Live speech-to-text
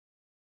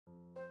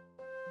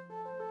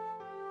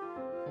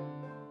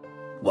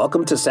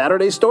Welcome to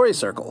Saturday Story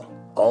Circle,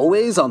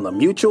 always on the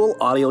Mutual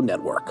Audio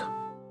Network.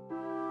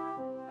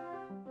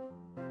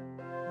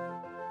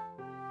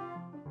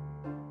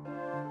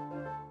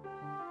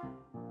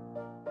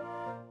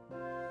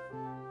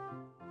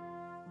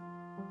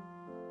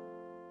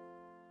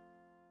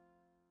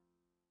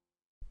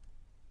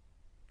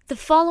 The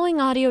following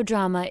audio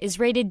drama is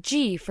rated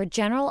G for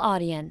general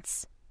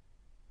audience.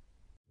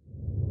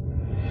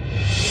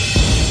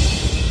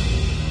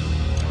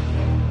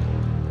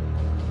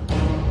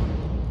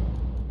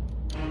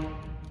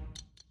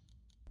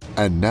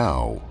 And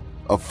now,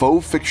 a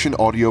faux fiction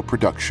audio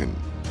production,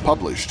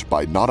 published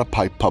by Not a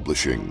Pipe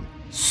Publishing.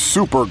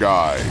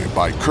 SuperGuy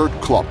by Kurt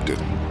Clopton.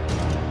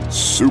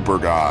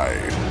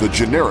 SuperGuy, the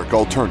generic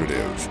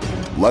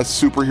alternative.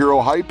 Less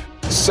superhero hype,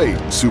 same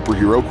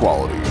superhero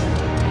quality.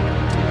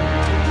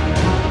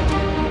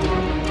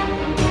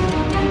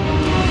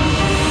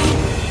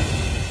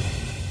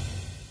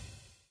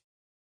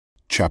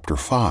 Chapter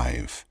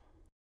 5.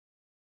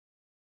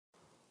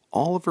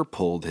 Oliver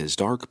pulled his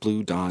dark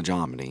blue Dodge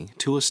Omni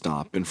to a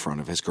stop in front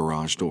of his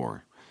garage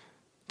door.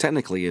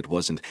 Technically, it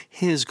wasn't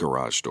his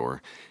garage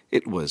door.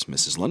 It was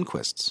Mrs.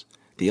 Lundquist's,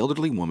 the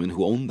elderly woman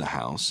who owned the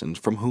house and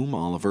from whom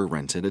Oliver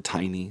rented a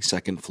tiny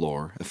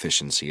second-floor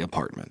efficiency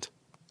apartment.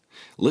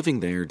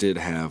 Living there did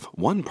have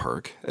one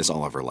perk, as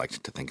Oliver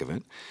liked to think of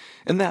it,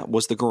 and that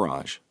was the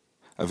garage.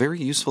 A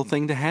very useful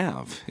thing to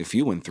have if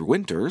you went through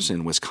winters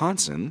in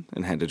Wisconsin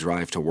and had to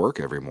drive to work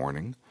every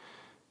morning.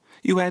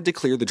 You had to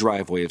clear the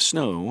driveway of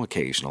snow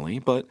occasionally,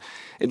 but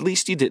at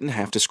least you didn't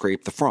have to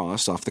scrape the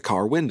frost off the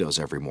car windows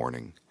every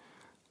morning.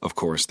 Of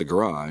course, the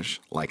garage,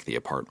 like the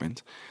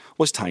apartment,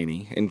 was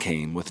tiny and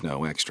came with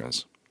no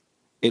extras.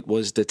 It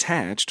was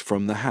detached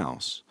from the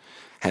house,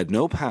 had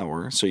no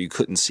power so you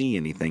couldn't see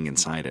anything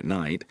inside at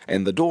night,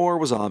 and the door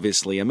was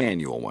obviously a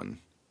manual one.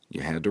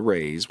 You had to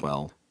raise,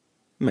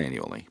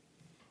 manually.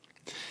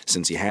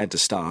 Since he had to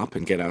stop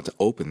and get out to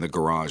open the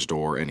garage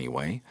door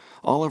anyway,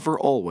 Oliver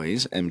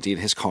always emptied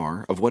his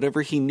car of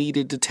whatever he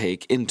needed to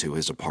take into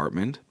his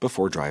apartment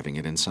before driving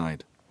it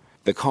inside.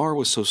 The car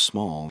was so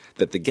small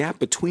that the gap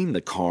between the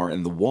car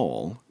and the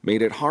wall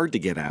made it hard to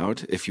get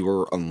out if you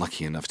were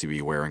unlucky enough to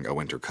be wearing a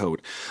winter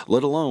coat,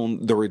 let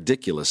alone the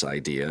ridiculous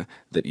idea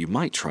that you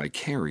might try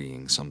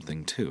carrying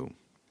something too.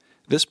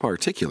 This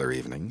particular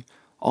evening,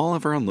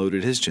 Oliver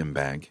unloaded his gym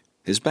bag,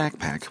 his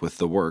backpack with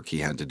the work he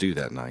had to do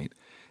that night,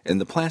 and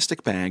the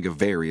plastic bag of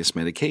various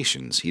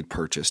medications he'd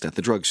purchased at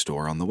the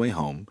drugstore on the way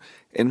home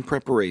in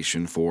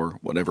preparation for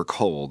whatever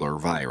cold or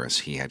virus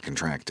he had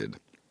contracted.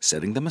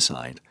 Setting them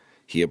aside,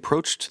 he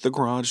approached the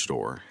garage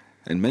door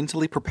and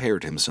mentally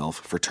prepared himself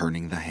for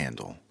turning the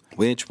handle,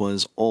 which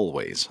was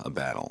always a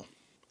battle.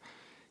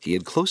 He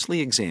had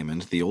closely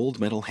examined the old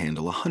metal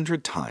handle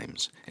 100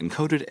 times and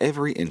coated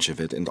every inch of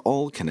it and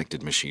all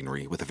connected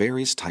machinery with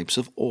various types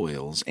of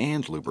oils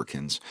and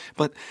lubricants,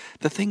 but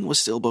the thing was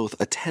still both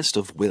a test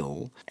of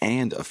will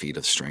and a feat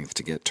of strength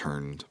to get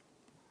turned.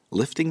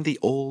 Lifting the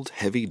old,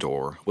 heavy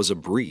door was a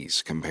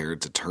breeze compared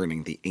to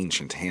turning the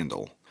ancient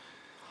handle.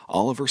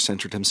 Oliver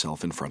centered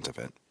himself in front of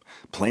it,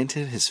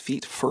 planted his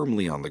feet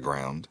firmly on the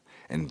ground,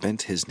 and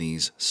bent his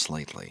knees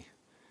slightly.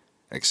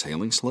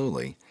 Exhaling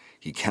slowly,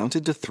 he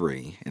counted to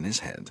 3 in his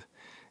head,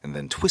 and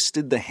then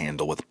twisted the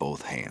handle with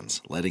both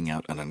hands, letting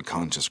out an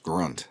unconscious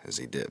grunt as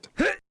he did.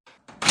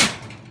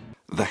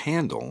 The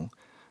handle,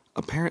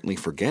 apparently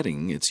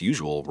forgetting its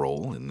usual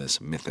role in this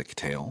mythic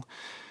tale,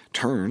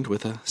 turned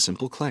with a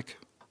simple click,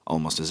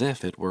 almost as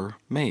if it were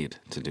made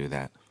to do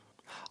that.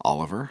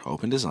 Oliver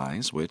opened his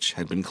eyes, which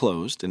had been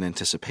closed in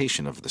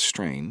anticipation of the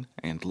strain,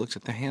 and looked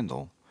at the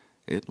handle.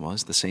 It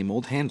was the same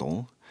old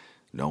handle.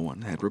 No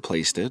one had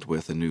replaced it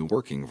with a new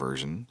working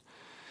version.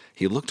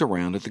 He looked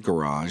around at the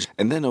garage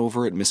and then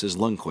over at Mrs.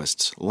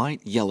 Lundquist's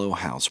light yellow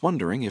house,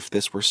 wondering if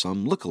this were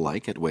some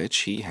look-alike at which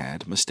he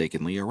had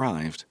mistakenly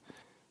arrived.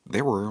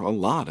 There were a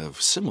lot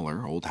of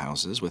similar old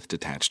houses with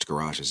detached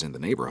garages in the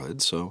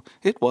neighborhood, so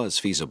it was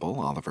feasible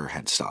Oliver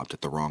had stopped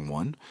at the wrong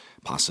one,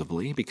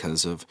 possibly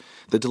because of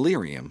the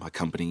delirium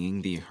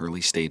accompanying the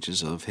early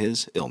stages of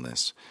his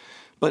illness.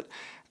 But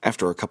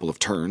after a couple of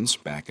turns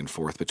back and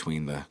forth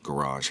between the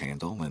garage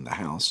handle and the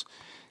house,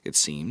 it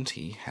seemed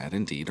he had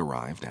indeed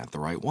arrived at the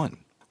right one.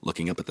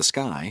 Looking up at the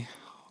sky,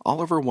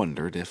 Oliver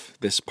wondered if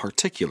this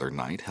particular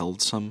night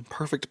held some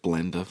perfect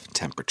blend of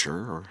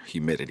temperature or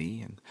humidity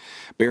and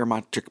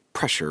barometric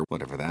pressure,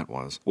 whatever that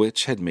was,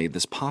 which had made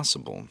this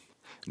possible.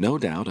 No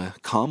doubt a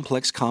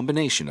complex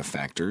combination of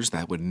factors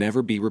that would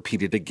never be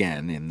repeated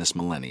again in this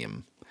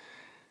millennium.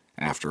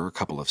 After a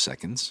couple of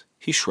seconds,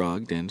 he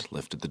shrugged and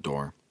lifted the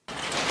door.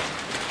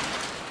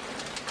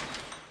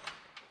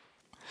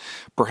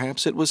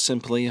 Perhaps it was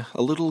simply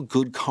a little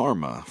good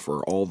karma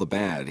for all the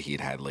bad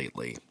he'd had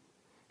lately.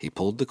 He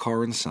pulled the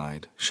car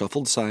inside,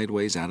 shuffled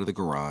sideways out of the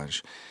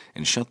garage,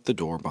 and shut the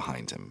door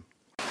behind him.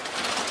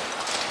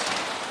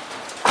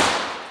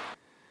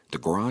 The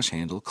garage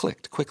handle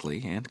clicked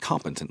quickly and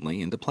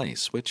competently into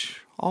place,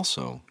 which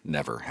also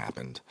never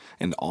happened,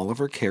 and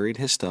Oliver carried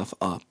his stuff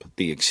up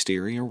the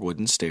exterior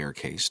wooden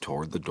staircase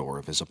toward the door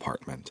of his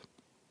apartment.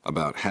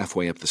 About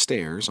halfway up the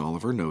stairs,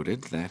 Oliver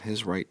noted that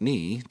his right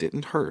knee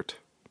didn't hurt.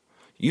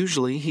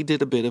 Usually he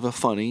did a bit of a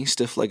funny,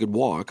 stiff-legged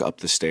walk up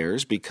the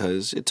stairs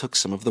because it took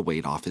some of the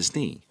weight off his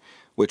knee,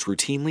 which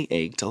routinely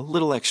ached a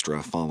little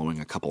extra following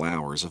a couple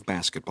hours of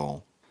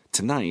basketball.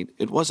 Tonight,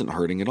 it wasn't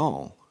hurting at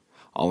all.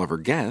 Oliver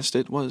guessed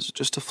it was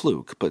just a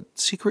fluke, but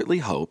secretly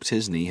hoped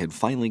his knee had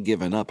finally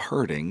given up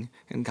hurting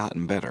and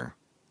gotten better.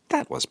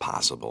 That was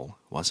possible,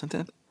 wasn't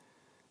it?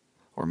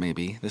 Or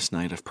maybe this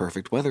night of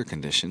perfect weather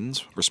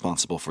conditions,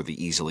 responsible for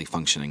the easily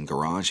functioning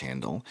garage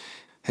handle,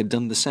 had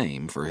done the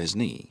same for his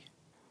knee.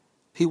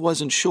 He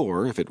wasn't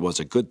sure if it was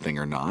a good thing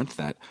or not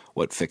that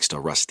what fixed a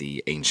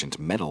rusty, ancient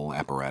metal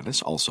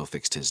apparatus also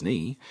fixed his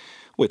knee,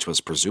 which was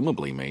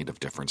presumably made of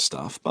different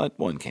stuff, but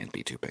one can't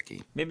be too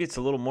picky. Maybe it's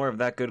a little more of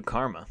that good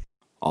karma,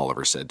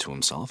 Oliver said to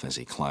himself as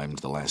he climbed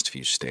the last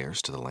few stairs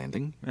to the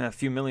landing. A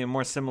few million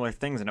more similar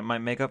things and it might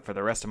make up for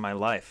the rest of my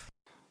life.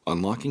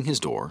 Unlocking his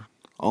door,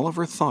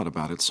 Oliver thought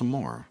about it some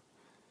more.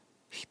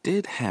 He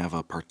did have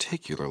a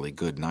particularly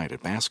good night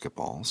at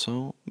basketball,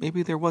 so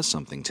maybe there was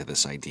something to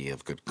this idea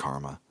of good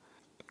karma.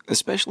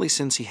 Especially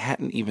since he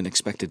hadn't even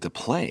expected to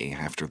play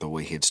after the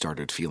way he had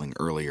started feeling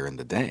earlier in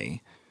the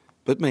day.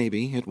 But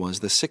maybe it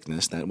was the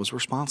sickness that was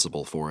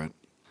responsible for it.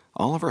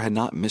 Oliver had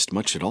not missed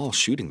much at all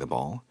shooting the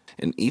ball,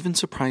 and even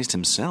surprised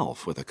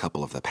himself with a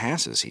couple of the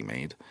passes he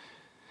made.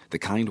 The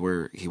kind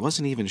where he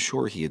wasn't even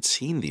sure he had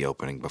seen the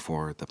opening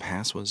before the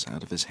pass was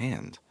out of his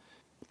hand.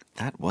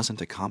 That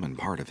wasn't a common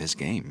part of his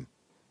game.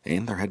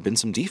 And there had been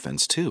some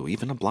defense, too,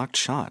 even a blocked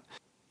shot.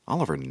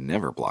 Oliver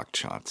never blocked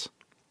shots.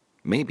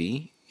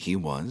 Maybe he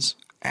was,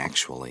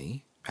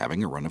 actually,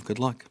 having a run of good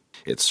luck.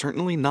 It's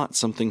certainly not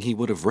something he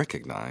would have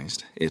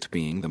recognized, it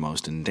being the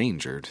most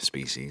endangered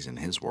species in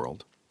his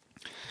world.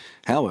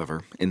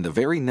 However, in the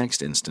very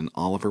next instant,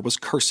 Oliver was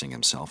cursing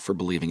himself for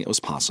believing it was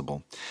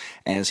possible,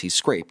 as he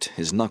scraped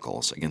his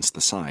knuckles against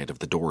the side of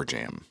the door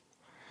jamb.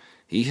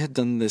 He had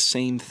done the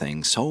same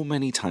thing so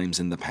many times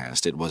in the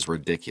past it was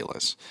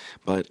ridiculous,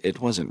 but it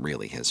wasn't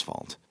really his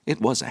fault.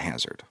 It was a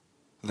hazard.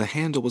 The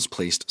handle was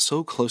placed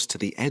so close to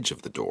the edge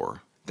of the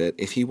door that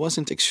if he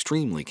wasn't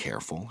extremely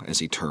careful as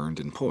he turned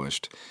and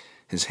pushed,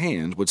 his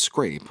hand would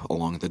scrape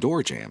along the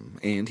door jamb,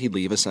 and he'd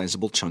leave a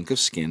sizable chunk of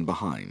skin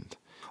behind.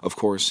 Of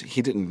course,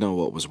 he didn't know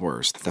what was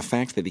worse, the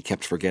fact that he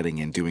kept forgetting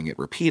and doing it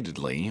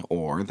repeatedly,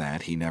 or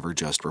that he never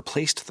just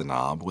replaced the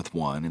knob with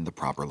one in the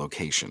proper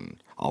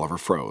location. Oliver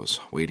froze,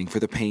 waiting for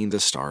the pain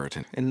to start,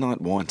 and not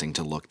wanting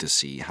to look to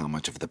see how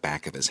much of the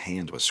back of his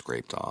hand was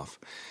scraped off.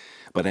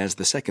 But as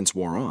the seconds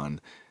wore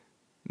on,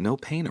 no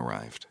pain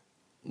arrived.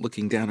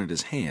 Looking down at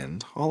his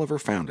hand, Oliver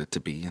found it to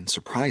be in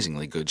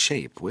surprisingly good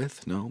shape,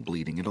 with no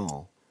bleeding at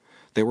all.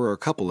 There were a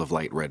couple of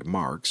light red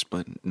marks,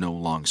 but no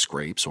long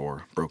scrapes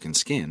or broken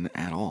skin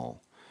at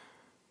all.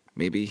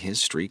 Maybe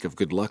his streak of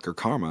good luck or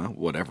karma,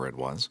 whatever it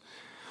was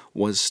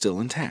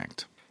still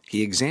intact.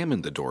 He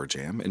examined the door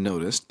jamb and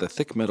noticed the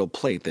thick metal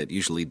plate that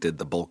usually did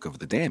the bulk of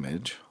the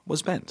damage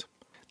was bent.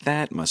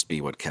 That must be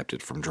what kept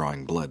it from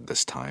drawing blood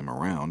this time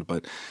around,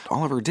 but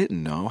Oliver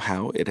didn't know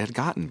how it had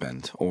gotten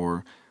bent,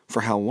 or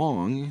for how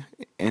long,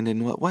 and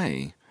in what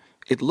way.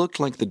 It looked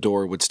like the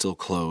door would still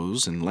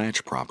close and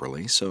latch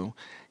properly, so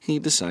he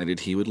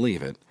decided he would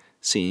leave it,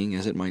 seeing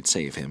as it might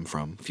save him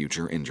from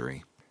future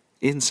injury.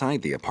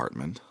 Inside the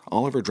apartment,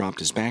 Oliver dropped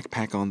his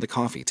backpack on the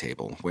coffee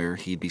table, where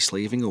he'd be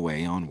slaving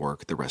away on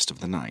work the rest of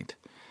the night,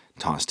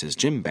 tossed his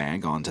gym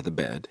bag onto the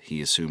bed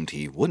he assumed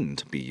he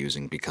wouldn't be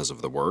using because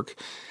of the work,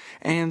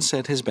 and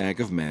set his bag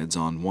of meds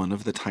on one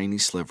of the tiny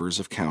slivers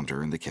of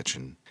counter in the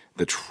kitchen.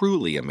 The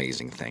truly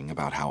amazing thing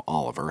about how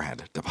Oliver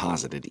had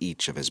deposited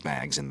each of his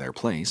bags in their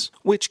place,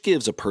 which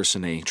gives a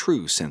person a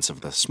true sense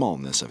of the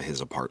smallness of his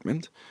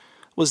apartment,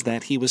 was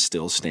that he was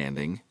still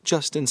standing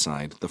just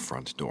inside the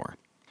front door.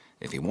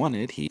 If he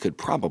wanted, he could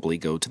probably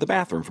go to the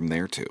bathroom from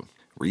there too.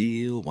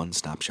 Real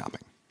one-stop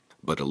shopping.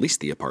 But at least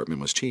the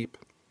apartment was cheap.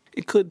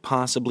 It could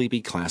possibly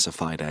be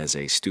classified as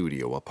a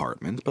studio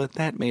apartment, but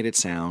that made it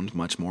sound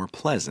much more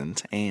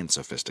pleasant and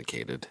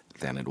sophisticated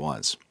than it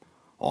was.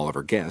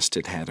 Oliver guessed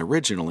it had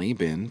originally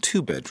been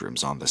 2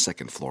 bedrooms on the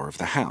second floor of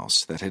the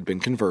house that had been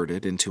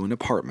converted into an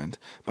apartment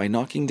by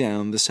knocking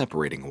down the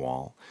separating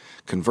wall,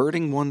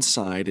 converting one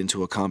side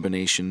into a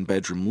combination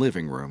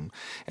bedroom-living room,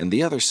 and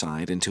the other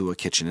side into a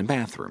kitchen and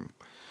bathroom.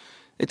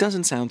 It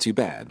doesn't sound too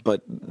bad,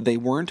 but they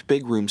weren't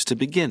big rooms to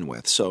begin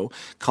with, so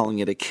calling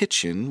it a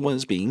kitchen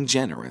was being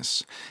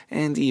generous,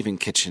 and even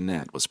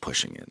kitchenette was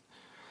pushing it.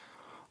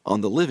 On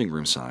the living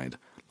room side,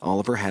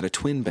 Oliver had a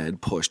twin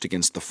bed pushed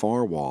against the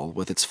far wall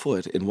with its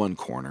foot in one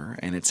corner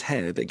and its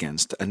head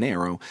against a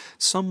narrow,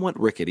 somewhat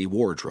rickety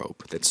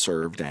wardrobe that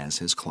served as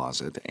his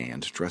closet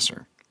and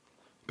dresser.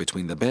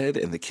 Between the bed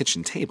and the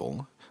kitchen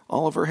table,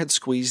 Oliver had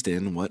squeezed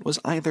in what was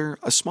either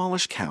a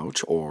smallish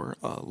couch or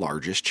a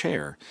largish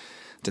chair,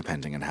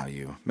 depending on how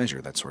you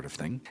measure that sort of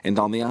thing, and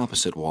on the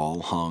opposite wall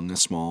hung a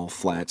small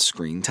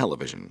flat-screen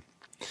television.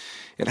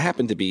 It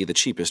happened to be the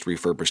cheapest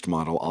refurbished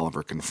model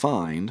Oliver could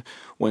find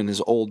when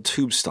his old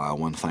tube-style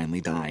one finally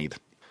died.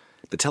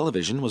 The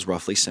television was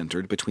roughly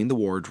centered between the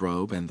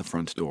wardrobe and the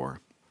front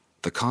door.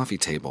 The coffee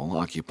table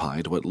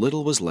occupied what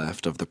little was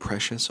left of the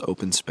precious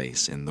open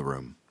space in the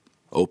room.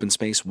 Open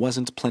space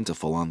wasn't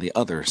plentiful on the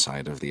other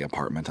side of the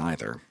apartment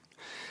either.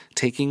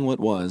 Taking what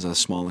was a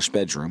smallish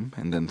bedroom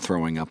and then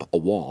throwing up a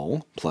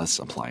wall, plus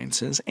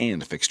appliances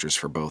and fixtures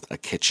for both a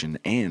kitchen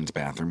and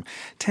bathroom,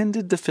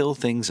 tended to fill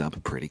things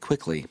up pretty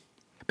quickly.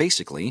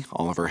 Basically,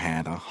 Oliver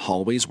had a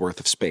hallway's worth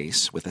of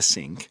space with a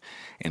sink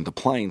and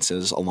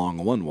appliances along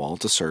one wall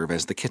to serve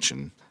as the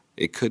kitchen.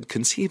 It could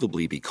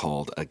conceivably be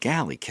called a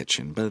galley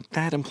kitchen, but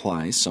that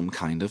implies some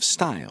kind of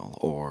style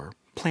or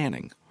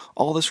planning.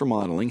 All this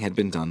remodeling had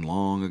been done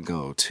long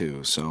ago,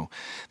 too, so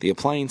the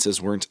appliances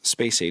weren't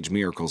space-age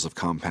miracles of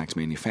compact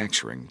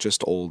manufacturing,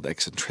 just old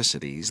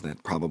eccentricities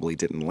that probably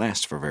didn't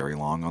last for very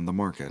long on the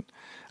market.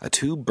 A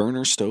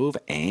two-burner stove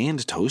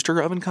and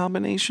toaster oven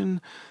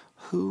combination?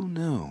 Who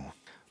knew?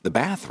 The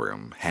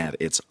bathroom had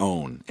its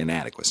own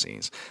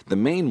inadequacies, the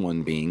main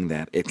one being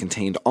that it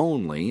contained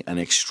only an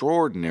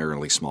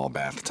extraordinarily small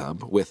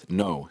bathtub with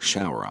no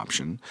shower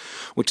option,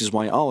 which is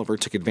why Oliver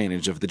took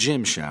advantage of the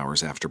gym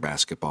showers after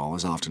basketball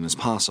as often as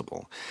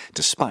possible,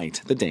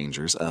 despite the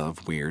dangers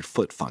of weird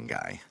foot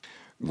fungi.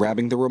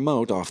 Grabbing the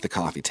remote off the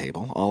coffee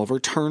table, Oliver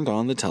turned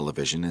on the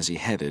television as he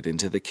headed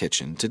into the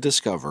kitchen to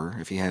discover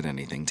if he had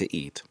anything to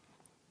eat.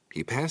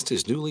 He passed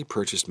his newly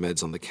purchased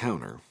meds on the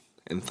counter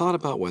and thought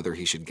about whether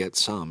he should get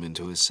some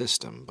into his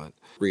system, but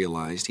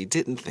realized he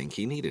didn't think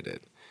he needed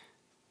it.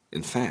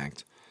 In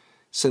fact,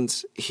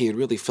 since he had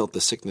really felt the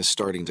sickness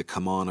starting to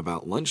come on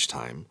about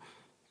lunchtime,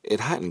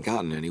 it hadn't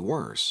gotten any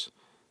worse,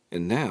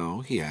 and now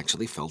he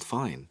actually felt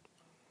fine.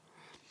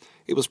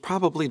 It was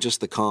probably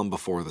just the calm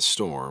before the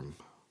storm,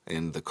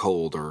 and the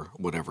cold or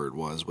whatever it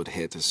was would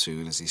hit as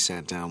soon as he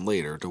sat down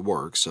later to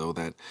work so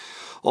that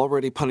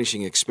already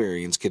punishing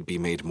experience could be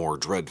made more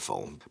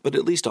dreadful. But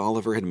at least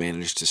Oliver had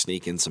managed to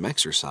sneak in some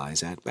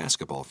exercise at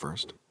basketball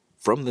first.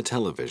 From the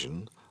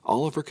television,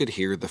 Oliver could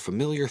hear the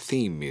familiar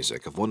theme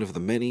music of one of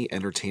the many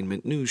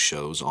entertainment news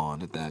shows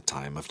on at that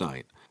time of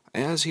night.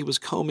 As he was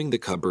combing the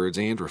cupboards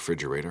and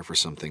refrigerator for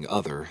something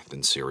other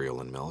than cereal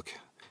and milk,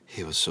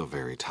 he was so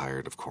very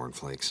tired of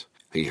cornflakes.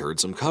 He heard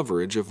some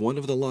coverage of one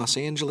of the Los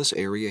Angeles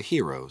area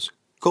heroes,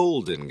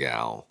 Golden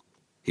Gal.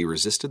 He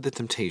resisted the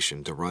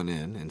temptation to run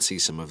in and see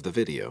some of the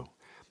video.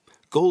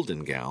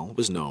 Golden Gal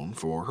was known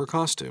for her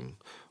costume,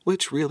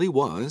 which really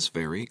was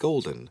very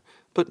golden,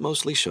 but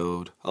mostly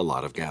showed a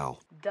lot of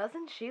gal.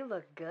 Doesn't she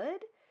look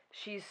good?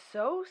 She's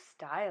so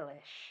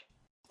stylish.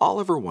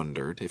 Oliver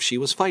wondered if she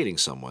was fighting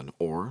someone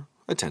or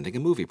attending a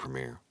movie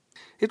premiere.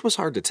 It was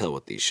hard to tell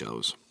with these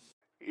shows.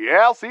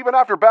 Yes, even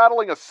after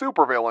battling a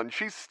supervillain,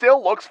 she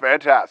still looks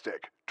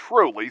fantastic.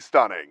 Truly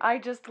stunning. I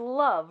just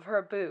love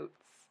her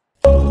boots.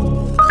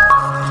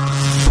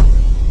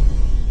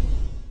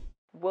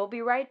 We'll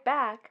be right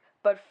back,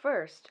 but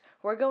first,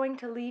 we're going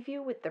to leave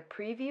you with the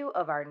preview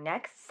of our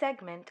next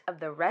segment of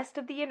the rest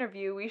of the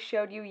interview we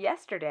showed you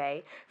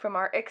yesterday from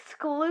our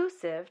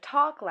exclusive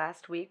talk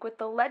last week with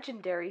the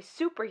legendary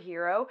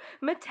superhero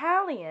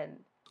Metallion.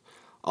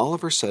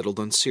 Oliver settled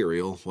on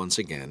cereal once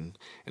again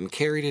and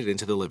carried it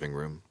into the living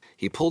room.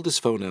 He pulled his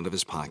phone out of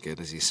his pocket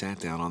as he sat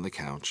down on the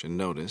couch and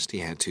noticed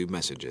he had 2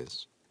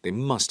 messages. They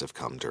must have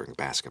come during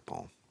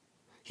basketball.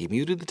 He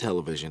muted the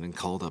television and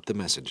called up the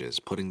messages,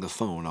 putting the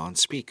phone on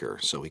speaker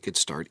so he could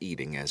start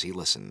eating as he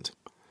listened.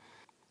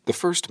 The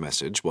first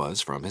message was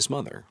from his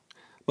mother,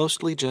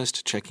 mostly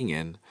just checking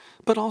in,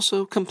 but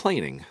also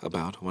complaining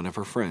about one of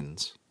her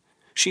friends.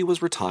 She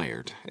was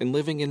retired and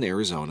living in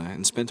Arizona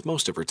and spent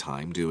most of her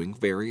time doing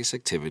various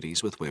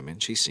activities with women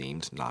she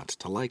seemed not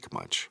to like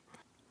much.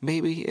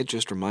 Maybe it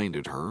just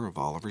reminded her of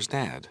Oliver's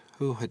dad,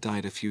 who had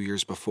died a few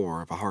years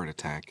before of a heart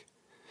attack,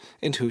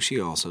 and who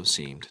she also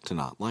seemed to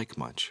not like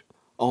much.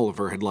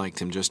 Oliver had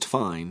liked him just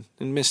fine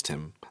and missed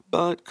him,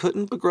 but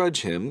couldn't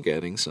begrudge him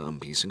getting some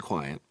peace and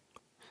quiet.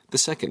 The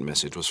second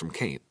message was from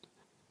Kate.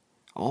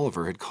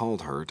 Oliver had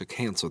called her to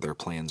cancel their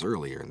plans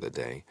earlier in the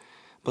day,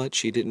 but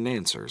she didn't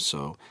answer,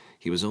 so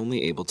he was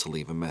only able to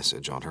leave a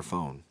message on her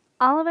phone.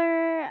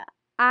 Oliver,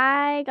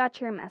 I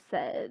got your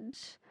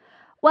message.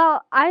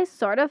 Well, I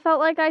sort of felt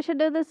like I should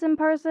do this in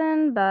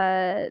person,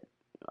 but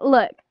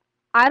look,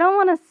 I don't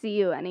want to see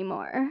you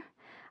anymore.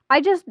 I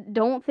just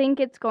don't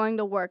think it's going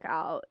to work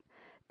out,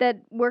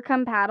 that we're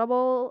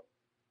compatible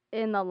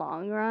in the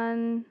long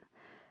run.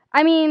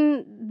 I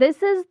mean,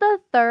 this is the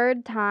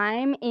 3rd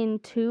time in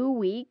 2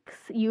 weeks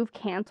you've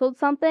canceled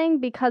something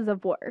because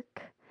of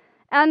work.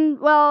 And,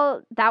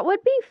 well, that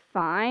would be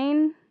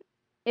fine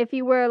if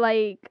you were,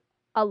 like,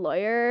 a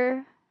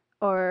lawyer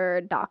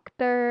or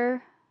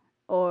doctor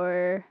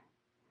or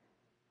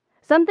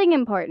something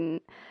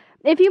important.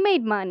 If you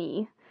made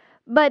money.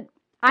 But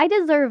I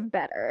deserve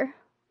better.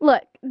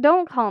 Look,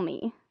 don't call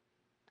me.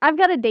 I've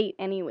got a date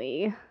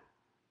anyway.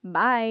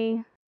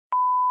 Bye.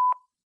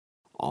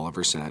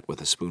 Oliver sat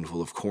with a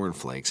spoonful of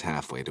cornflakes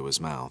halfway to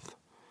his mouth.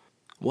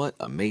 What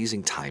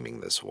amazing timing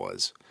this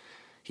was.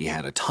 He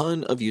had a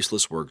ton of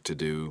useless work to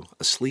do,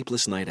 a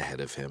sleepless night ahead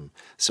of him,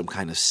 some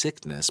kind of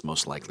sickness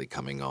most likely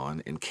coming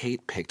on, and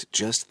Kate picked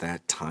just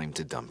that time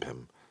to dump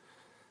him.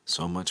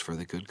 So much for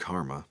the good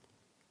karma.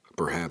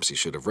 Perhaps he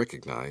should have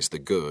recognized the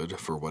good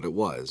for what it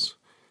was,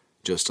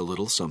 just a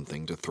little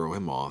something to throw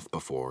him off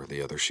before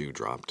the other shoe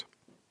dropped.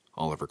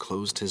 Oliver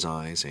closed his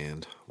eyes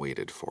and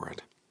waited for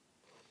it.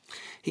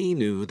 He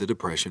knew the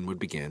depression would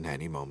begin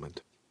any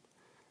moment.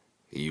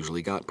 He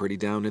usually got pretty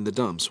down in the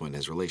dumps when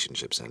his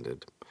relationships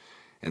ended,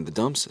 and the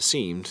dumps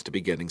seemed to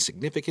be getting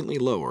significantly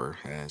lower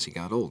as he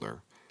got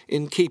older,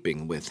 in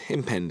keeping with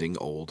impending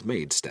old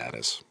maid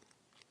status.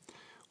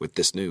 With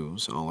this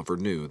news, Oliver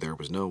knew there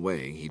was no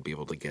way he'd be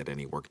able to get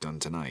any work done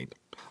tonight,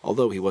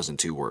 although he wasn't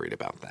too worried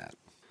about that.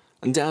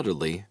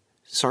 Undoubtedly,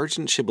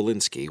 Sergeant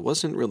Shibelinski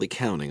wasn't really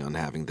counting on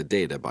having the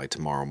data by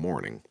tomorrow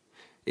morning.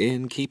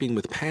 In keeping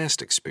with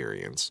past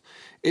experience,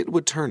 it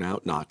would turn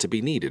out not to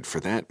be needed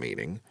for that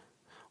meeting,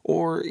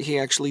 or he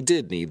actually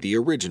did need the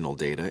original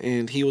data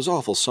and he was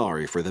awful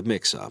sorry for the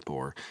mix-up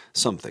or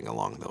something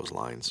along those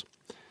lines.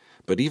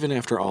 But even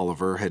after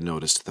Oliver had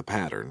noticed the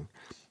pattern,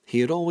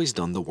 he had always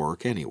done the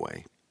work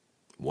anyway.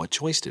 What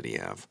choice did he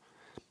have?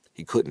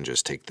 He couldn't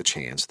just take the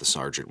chance the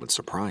sergeant would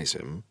surprise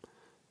him.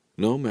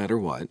 No matter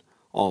what,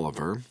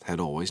 Oliver had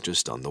always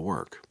just done the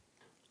work.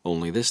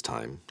 Only this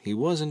time, he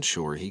wasn't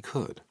sure he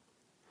could.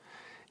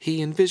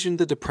 He envisioned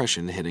the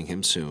depression hitting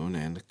him soon,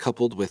 and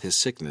coupled with his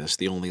sickness,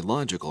 the only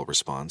logical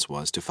response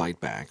was to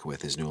fight back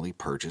with his newly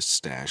purchased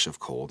stash of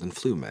cold and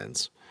flu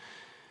meds.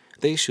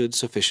 They should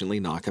sufficiently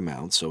knock him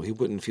out so he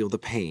wouldn't feel the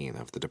pain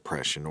of the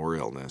depression or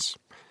illness.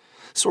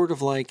 Sort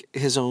of like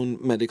his own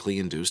medically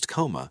induced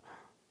coma.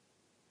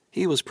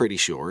 He was pretty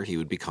sure he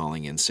would be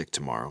calling in sick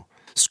tomorrow.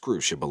 Screw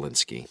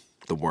Shibelinski,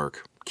 the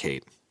work,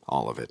 Kate,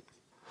 all of it.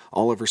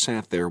 Oliver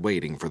sat there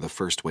waiting for the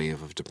first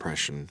wave of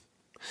depression.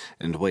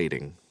 And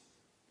waiting.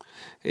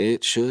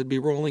 It should be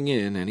rolling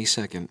in any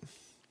second.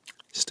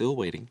 Still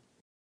waiting.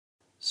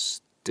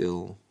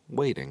 Still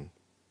waiting.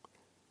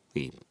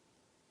 He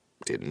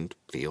didn't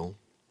feel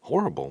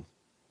horrible,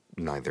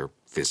 neither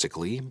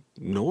physically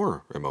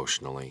nor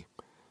emotionally.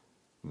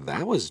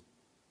 That was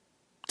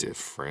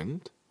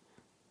different.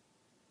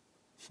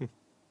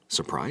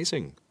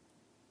 Surprising.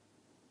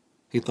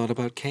 He thought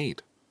about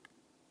Kate.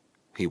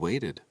 He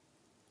waited.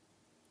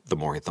 The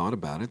more he thought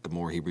about it, the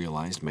more he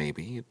realized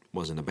maybe it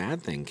wasn't a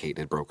bad thing Kate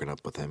had broken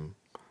up with him.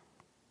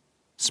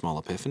 Small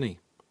epiphany.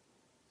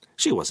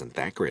 She wasn't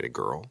that great a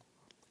girl.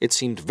 It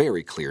seemed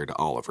very clear to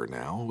Oliver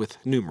now, with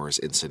numerous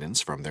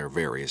incidents from their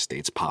various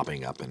dates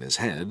popping up in his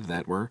head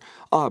that were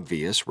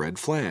obvious red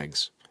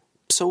flags.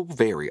 So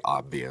very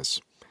obvious.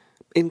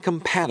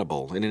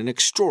 Incompatible in an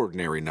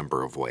extraordinary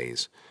number of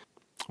ways.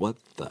 What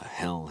the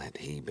hell had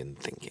he been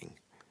thinking?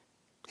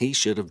 He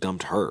should have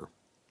dumped her,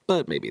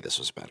 but maybe this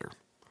was better.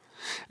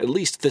 At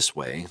least this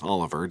way,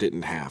 Oliver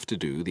didn't have to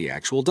do the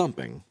actual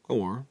dumping,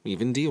 or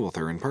even deal with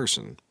her in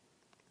person.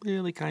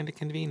 Really kind of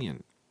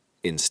convenient.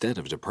 Instead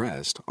of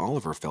depressed,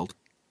 Oliver felt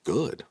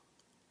good.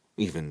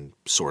 Even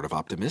sort of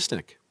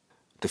optimistic.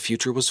 The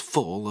future was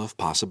full of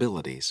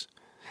possibilities,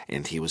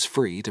 and he was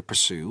free to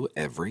pursue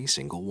every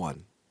single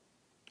one.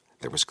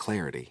 There was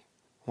clarity.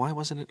 Why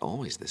wasn't it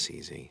always this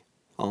easy?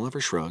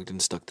 Oliver shrugged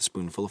and stuck the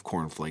spoonful of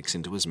cornflakes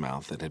into his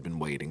mouth that had been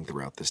waiting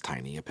throughout this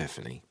tiny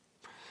epiphany.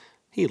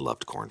 He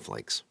loved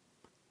cornflakes.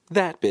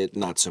 That bit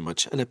not so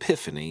much an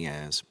epiphany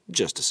as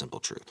just a simple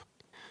truth.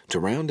 To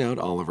round out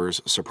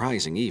Oliver's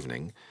surprising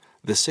evening,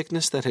 the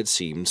sickness that had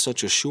seemed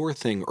such a sure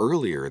thing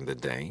earlier in the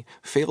day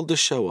failed to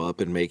show up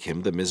and make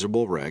him the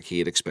miserable wreck he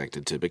had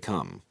expected to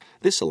become.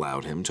 This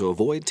allowed him to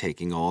avoid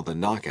taking all the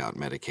knockout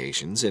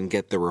medications and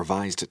get the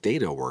revised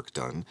data work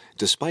done,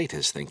 despite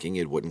his thinking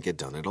it wouldn't get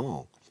done at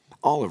all.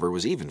 Oliver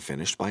was even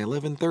finished by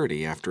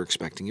 11:30 after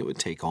expecting it would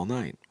take all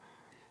night.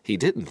 He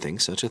didn't think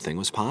such a thing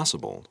was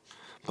possible,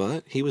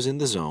 but he was in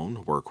the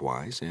zone,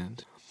 work-wise,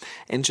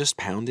 and just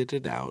pounded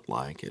it out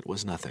like it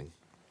was nothing.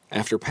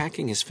 After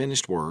packing his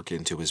finished work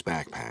into his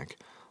backpack,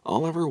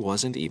 Oliver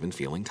wasn't even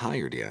feeling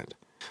tired yet,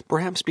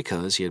 perhaps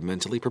because he had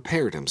mentally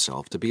prepared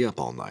himself to be up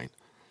all night.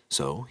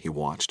 So he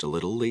watched a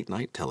little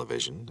late-night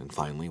television and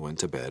finally went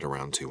to bed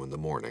around 2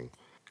 a.m.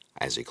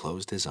 As he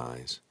closed his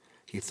eyes,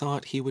 he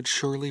thought he would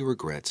surely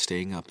regret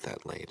staying up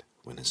that late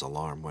when his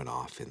alarm went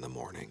off in the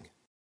morning.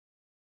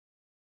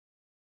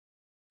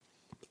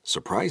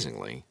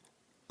 Surprisingly,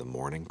 the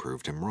morning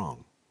proved him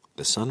wrong.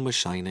 The sun was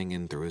shining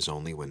in through his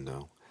only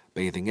window,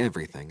 bathing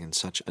everything in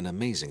such an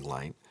amazing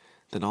light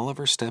that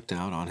Oliver stepped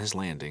out on his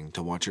landing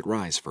to watch it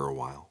rise for a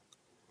while.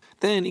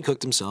 Then he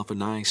cooked himself a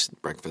nice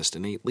breakfast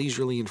and ate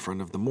leisurely in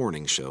front of the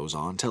morning shows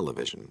on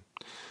television,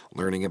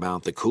 learning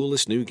about the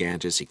coolest new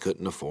gadgets he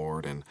couldn't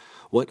afford and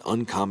what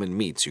uncommon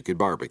meats you could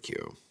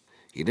barbecue.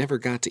 He never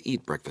got to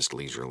eat breakfast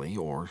leisurely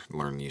or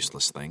learn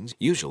useless things.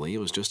 Usually it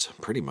was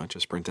just pretty much a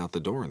sprint out the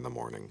door in the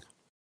morning.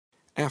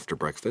 After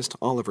breakfast,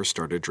 Oliver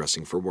started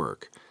dressing for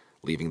work,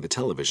 leaving the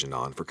television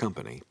on for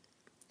company.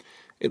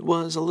 It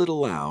was a little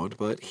loud,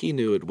 but he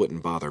knew it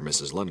wouldn't bother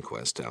Mrs.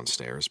 Lundquist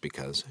downstairs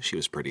because she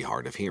was pretty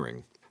hard of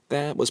hearing.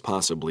 That was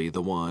possibly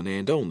the one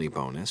and only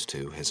bonus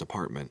to his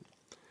apartment.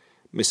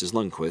 Mrs.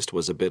 Lundquist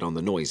was a bit on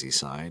the noisy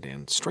side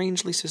and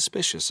strangely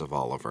suspicious of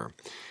Oliver,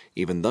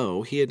 even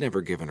though he had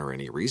never given her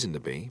any reason to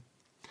be.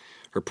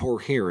 Her poor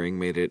hearing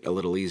made it a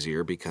little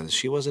easier because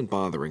she wasn't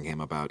bothering him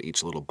about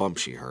each little bump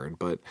she heard,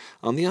 but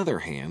on the other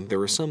hand, there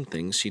were some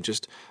things she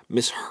just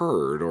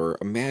misheard or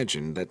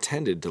imagined that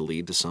tended to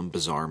lead to some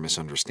bizarre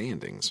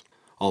misunderstandings.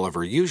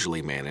 Oliver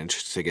usually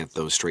managed to get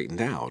those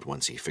straightened out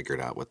once he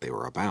figured out what they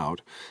were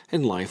about,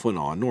 and life went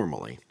on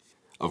normally.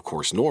 Of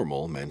course,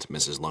 normal meant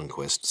Mrs.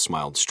 Lundquist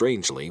smiled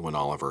strangely when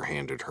Oliver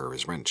handed her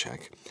his rent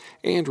check,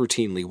 and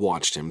routinely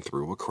watched him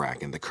through a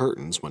crack in the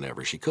curtains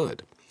whenever she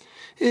could.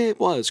 It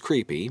was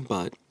creepy,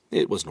 but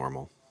it was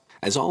normal.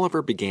 As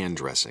Oliver began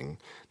dressing,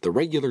 the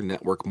regular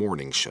network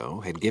morning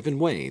show had given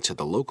way to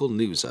the local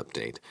news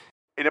update.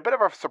 In a bit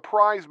of a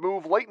surprise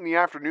move late in the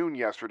afternoon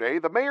yesterday,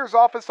 the mayor's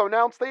office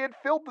announced they had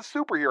filled the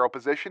superhero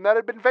position that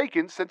had been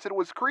vacant since it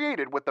was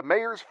created with the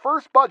mayor's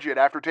first budget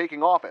after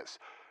taking office.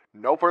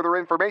 No further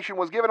information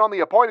was given on the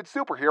appointed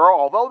superhero,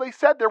 although they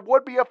said there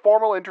would be a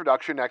formal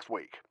introduction next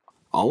week.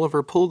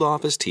 Oliver pulled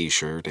off his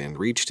t-shirt and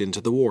reached into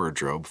the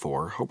wardrobe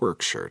for a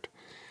work shirt.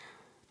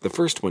 The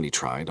first one he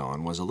tried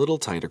on was a little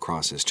tight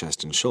across his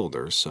chest and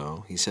shoulders,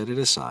 so he set it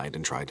aside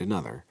and tried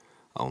another,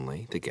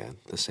 only to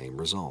get the same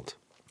result.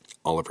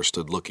 Oliver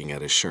stood looking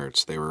at his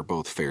shirts. They were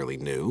both fairly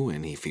new,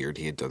 and he feared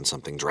he had done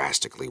something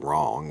drastically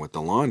wrong with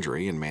the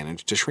laundry and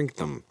managed to shrink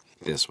them.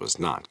 This was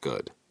not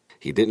good.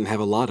 He didn't have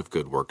a lot of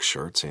good work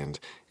shirts, and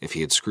if he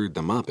had screwed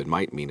them up, it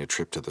might mean a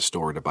trip to the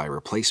store to buy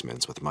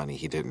replacements with money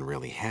he didn't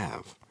really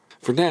have.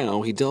 For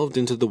now, he delved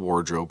into the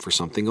wardrobe for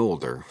something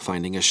older,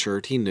 finding a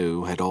shirt he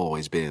knew had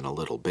always been a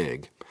little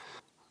big.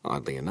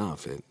 Oddly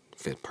enough, it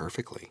fit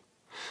perfectly.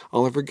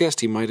 Oliver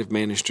guessed he might have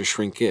managed to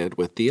shrink it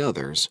with the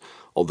others,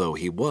 although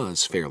he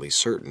was fairly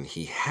certain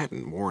he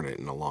hadn't worn it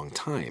in a long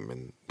time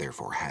and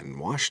therefore hadn't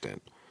washed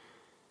it.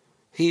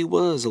 He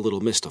was a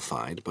little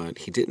mystified, but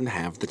he didn't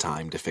have the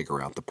time to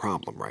figure out the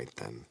problem right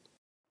then.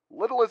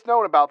 Little is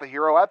known about the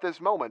hero at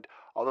this moment,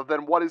 other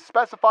than what is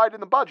specified in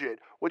the budget,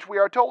 which we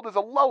are told is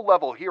a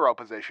low-level hero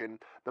position,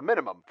 the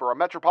minimum for a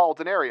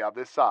metropolitan area of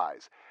this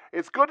size.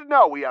 It's good to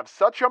know we have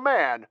such a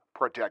man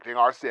protecting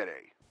our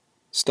city.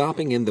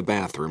 Stopping in the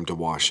bathroom to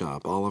wash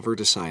up, Oliver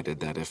decided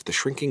that if the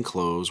shrinking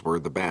clothes were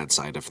the bad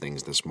side of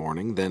things this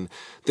morning, then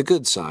the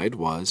good side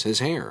was his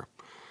hair.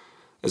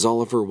 As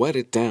Oliver wet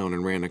it down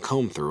and ran a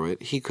comb through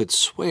it, he could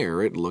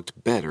swear it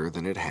looked better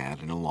than it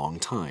had in a long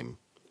time.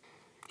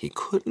 He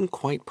couldn't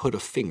quite put a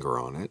finger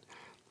on it,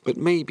 but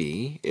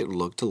maybe it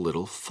looked a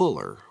little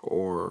fuller,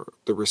 or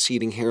the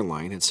receding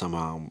hairline had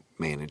somehow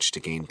managed to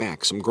gain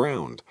back some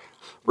ground.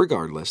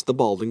 Regardless, the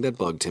balding that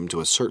bugged him to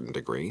a certain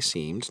degree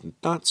seemed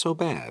not so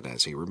bad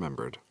as he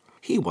remembered.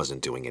 He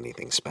wasn't doing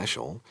anything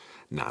special,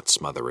 not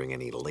smothering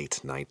any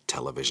late-night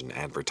television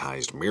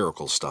advertised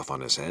miracle stuff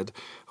on his head,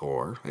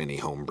 or any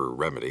homebrew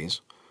remedies.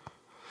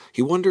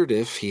 He wondered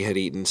if he had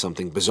eaten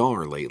something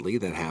bizarre lately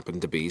that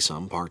happened to be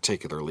some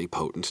particularly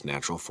potent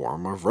natural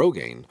form of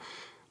Rogaine.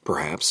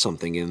 Perhaps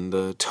something in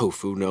the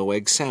tofu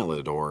no-egg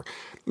salad or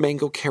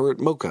mango carrot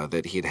mocha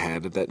that he'd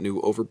had at that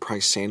new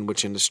overpriced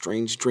sandwich and a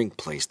strange drink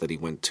place that he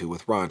went to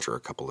with Roger a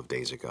couple of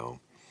days ago.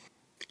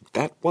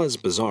 That was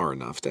bizarre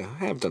enough to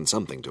have done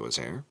something to his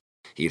hair.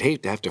 He'd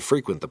hate to have to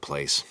frequent the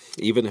place,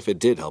 even if it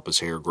did help his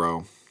hair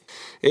grow.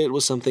 It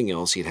was something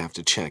else he'd have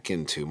to check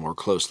into more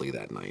closely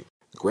that night.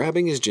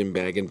 Grabbing his gym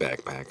bag and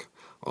backpack,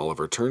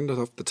 Oliver turned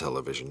off the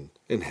television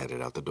and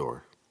headed out the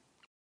door.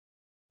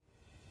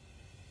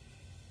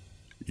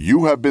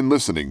 You have been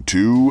listening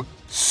to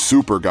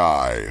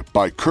SuperGuy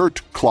by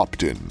Kurt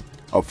Clopton,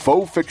 a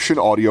faux fiction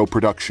audio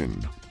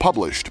production,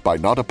 published by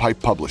Not a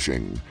Pipe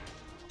Publishing.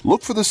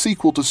 Look for the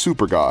sequel to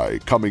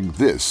SuperGuy coming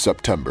this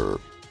September.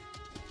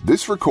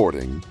 This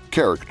recording,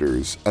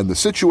 characters, and the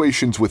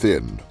situations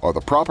within are the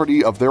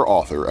property of their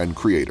author and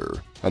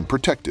creator, and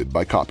protected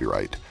by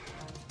copyright.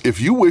 If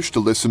you wish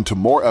to listen to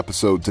more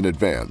episodes in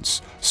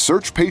advance,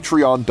 search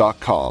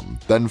patreon.com,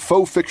 then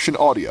Faux Fiction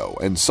Audio,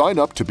 and sign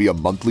up to be a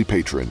monthly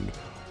patron.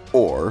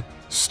 Or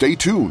stay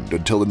tuned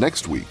until the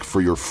next week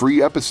for your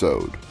free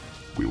episode.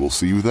 We will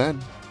see you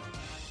then.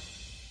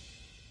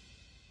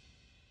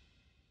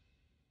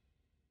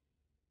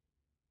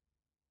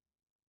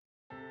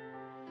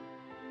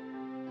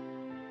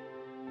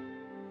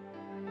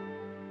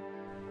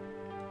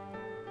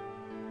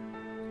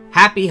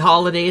 Happy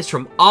holidays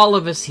from all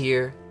of us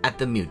here at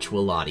the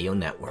Mutual Audio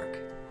Network.